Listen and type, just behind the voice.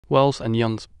Wells and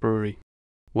Young's Brewery.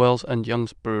 Wells and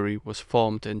Young's Brewery was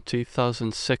formed in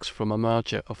 2006 from a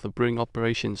merger of the brewing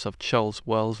operations of Charles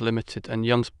Wells Limited and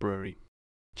Young's Brewery.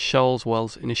 Charles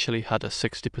Wells initially had a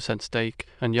 60% stake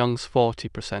and Young's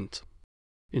 40%.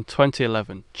 In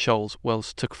 2011, Charles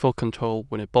Wells took full control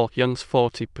when it bought Young's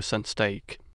 40%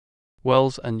 stake.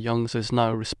 Wells and Young's is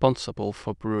now responsible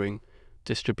for brewing,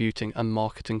 distributing and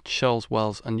marketing Charles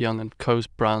Wells and Young & Co.'s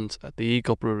brands at the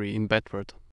Eagle Brewery in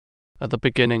Bedford. At the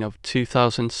beginning of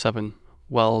 2007,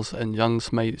 Wells and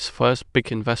Young's made its first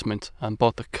big investment and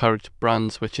bought the Courage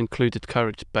brands, which included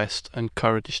Courage Best and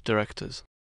Courage Directors.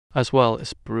 As well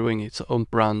as brewing its own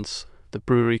brands, the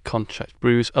brewery contract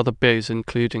brews other beers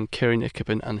including Kirin,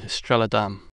 Ichiban and Estrella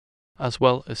Damm. As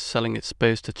well as selling its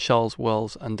beers to Charles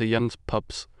Wells and the Young's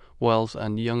pubs, Wells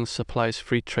and Young supplies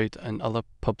free trade and other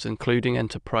pubs including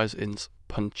Enterprise Inns,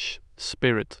 Punch,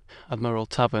 Spirit, Admiral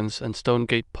Taverns and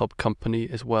Stonegate Pub Company,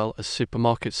 as well as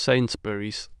supermarkets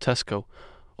Sainsbury's, Tesco,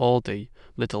 Aldi,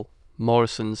 Lidl,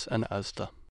 Morrisons and ASDA.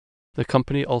 The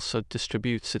company also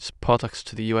distributes its products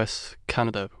to the US,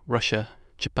 Canada, Russia,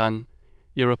 Japan,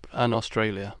 Europe and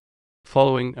Australia.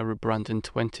 Following a rebrand in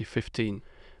 2015,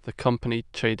 the company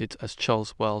traded as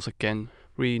Charles Wells again,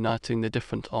 reuniting the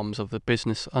different arms of the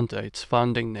business under its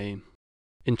founding name.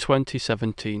 In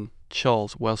 2017,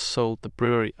 Charles Wells sold the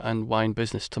brewery and wine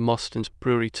business to Morrisons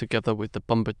Brewery together with the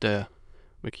Bombardier,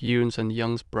 McEwan's and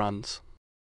Young's brands.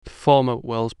 The former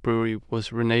Wells Brewery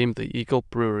was renamed the Eagle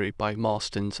Brewery by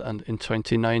Morrisons, and in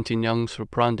 2019 Young's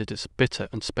rebranded its Bitter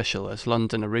and Special as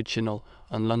London Original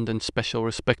and London Special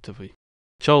respectively.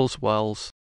 Charles Wells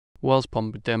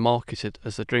Bombardier marketed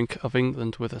as the drink of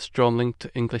England with a strong link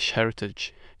to English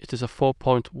heritage. It is a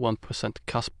 4.1%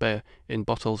 cask beer in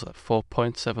bottles at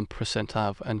 4.7%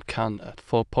 AV and can at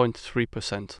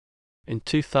 4.3%. In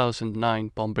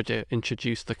 2009, Bombardier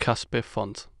introduced the cask beer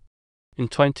font. In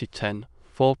 2010,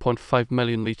 4.5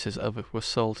 million litres of it were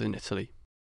sold in Italy.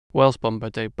 Wells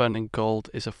Bombardier Burning Gold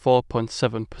is a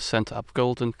 4.7% AV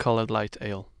golden coloured light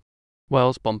ale.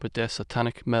 Wells Bombardier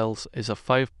Satanic Mills is a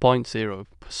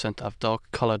 5.0% AV dark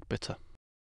coloured bitter.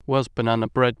 Wells Banana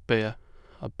Bread Beer,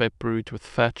 a beer brewed with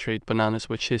fair trade bananas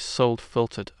which is sold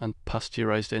filtered and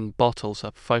pasteurised in bottles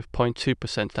at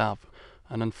 5.2% AV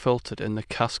and unfiltered in the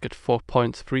cask at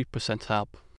 4.3% AV.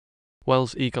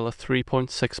 Wells Eagle a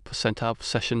 3.6% AV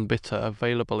session bitter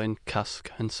available in cask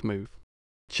and smooth.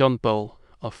 John Bull,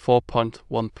 a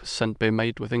 4.1% beer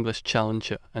made with English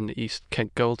Challenger and East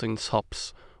Kent Goldings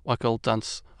hops. Waggle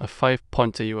Dance, a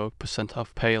 5.0%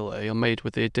 AV pale ale made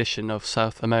with the addition of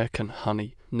South American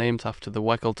honey, named after the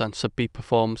Waggle Dance a bee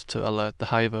performs to alert the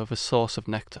hive of a source of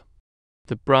nectar.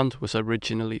 The brand was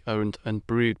originally owned and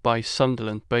brewed by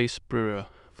Sunderland-based brewer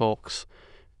Vaux.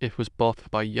 It was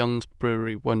bought by Young's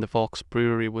Brewery when the Vaux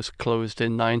Brewery was closed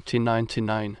in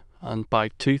 1999, and by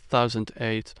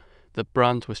 2008 the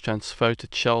brand was transferred to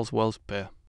Charles Wells Beer.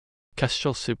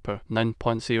 Kestrel Super,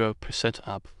 9.0%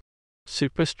 AV.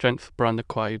 Super Strength brand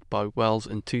acquired by Wells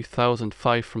in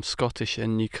 2005 from Scottish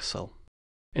in Newcastle.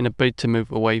 In a bid to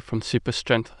move away from Super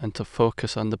Strength and to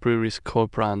focus on the brewery's core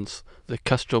brands, the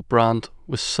Kestrel brand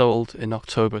was sold in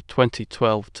October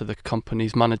 2012 to the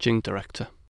company's managing director.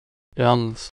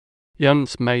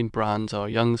 Young's main brands are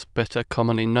Young's Bitter,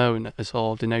 commonly known as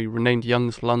Ordinary, renamed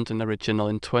Young's London Original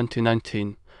in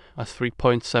 2019, a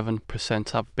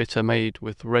 3.7% AV bitter made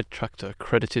with Red Tractor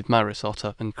accredited Maris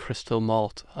Otter and Crystal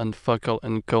Malt and Fuggle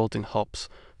and Golding hops,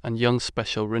 and Young's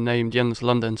Special, renamed Young's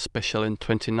London Special in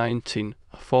 2019,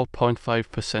 a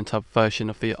 4.5% AV version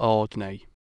of the Ordinary.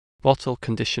 Bottle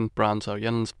conditioned brands are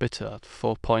Young's Bitter at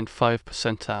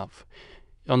 4.5% AV,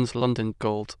 Young's London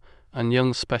Gold, and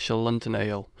Young's Special London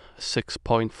Ale, a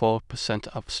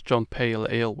 6.4% AV strong pale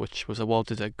ale which was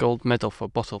awarded a gold medal for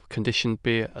bottle conditioned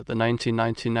beer at the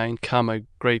 1999 Camo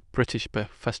Great British Beer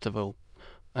Festival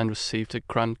and received a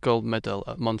grand gold medal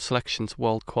at Mont Selections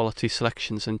World Quality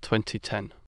Selections in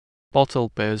 2010.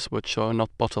 Bottled beers which are not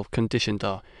bottle conditioned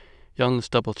are Young's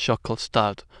Double Chocolate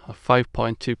Stout, a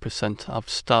 5.2% AV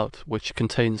stout which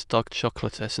contains dark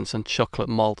chocolate essence and chocolate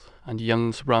malt, and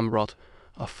Young's Ramrod,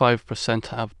 a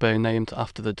 5% AV beer named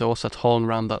after the Dorset horn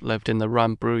ram that lived in the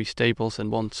Ram Brewery stables in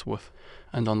Wandsworth,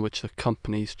 and on which the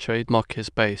company's trademark is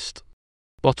based.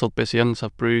 Bottled beers Young's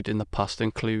have brewed in the past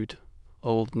include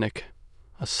Old Nick,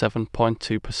 a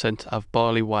 7.2% AV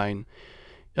barley wine,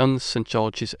 Young's St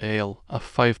George's Ale, a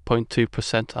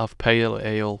 5.2% AV pale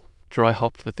ale, dry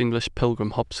hopped with English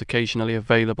Pilgrim hops occasionally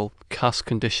available, cask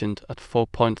conditioned at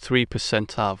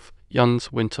 4.3% AV,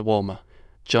 Young's Winter Warmer,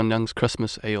 John Young's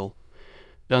Christmas Ale,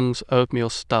 Young's Oatmeal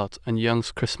Stout and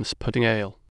Young's Christmas Pudding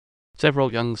Ale.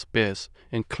 Several Young's beers,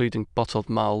 including bottled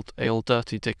mild ale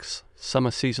Dirty Dick's,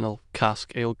 summer seasonal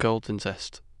cask ale Golden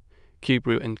Zest,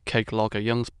 Q-Brew and keg lager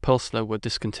Young's Pilsner were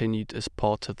discontinued as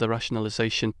part of the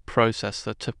rationalization process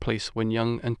that took place when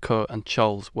Young & Co and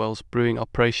Charles Wells brewing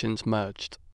operations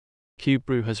merged.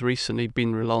 Q-Brew has recently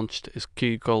been relaunched as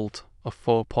Q Gold, a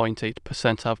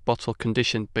 4.8% of bottle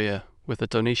conditioned beer, with a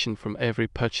donation from every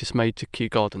purchase made to Kew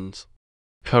Gardens.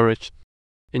 Courage.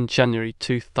 In January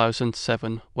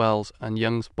 2007, Wells and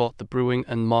Young's bought the brewing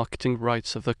and marketing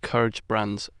rights of the Courage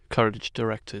brands, Courage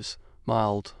Directors,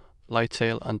 Mild, Light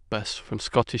Ale and Best from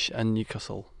Scottish and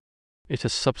Newcastle. It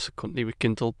has subsequently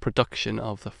rekindled production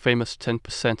of the famous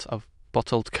 10% of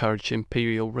bottled Courage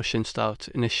Imperial Russian Stout,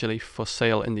 initially for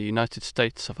sale in the United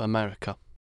States of America.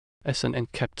 S&N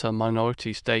kept a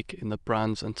minority stake in the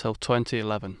brands until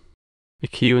 2011.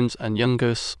 McEwan's and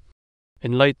Youngers.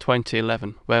 In late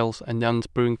 2011, Wells and Young's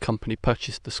Brewing Company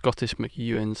purchased the Scottish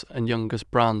McEwan's and Youngers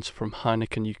brands from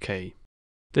Heineken UK.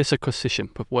 This acquisition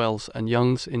put Wells and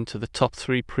Young's into the top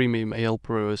 3 premium ale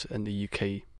brewers in the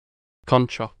UK.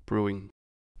 Contract brewing.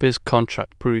 Beers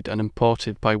contract brewed and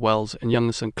imported by Wells and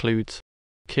Young's includes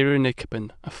Kirin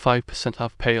Ichiban, a 5%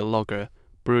 of pale lager,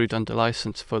 brewed under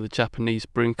license for the Japanese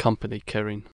brewing company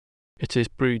Kirin. It is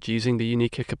brewed using the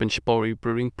unique Ichiban Shibori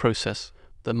brewing process,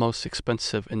 the most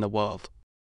expensive in the world.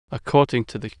 According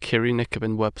to the Kirin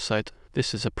Ichiban website,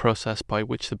 this is a process by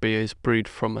which the beer is brewed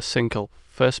from a single,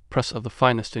 first press of the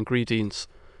finest ingredients,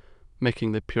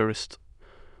 making the purest,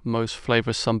 most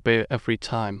flavoursome beer every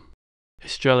time.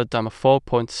 Estrella Damm, a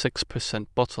 4.6%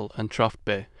 bottle and draft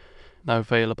beer, now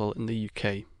available in the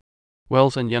UK.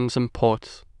 Wells and Young's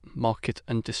import, market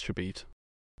and distribute.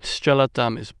 Estrella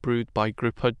Damm is brewed by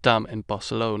Grupo Damm in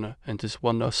Barcelona and is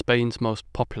one of Spain's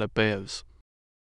most popular beers.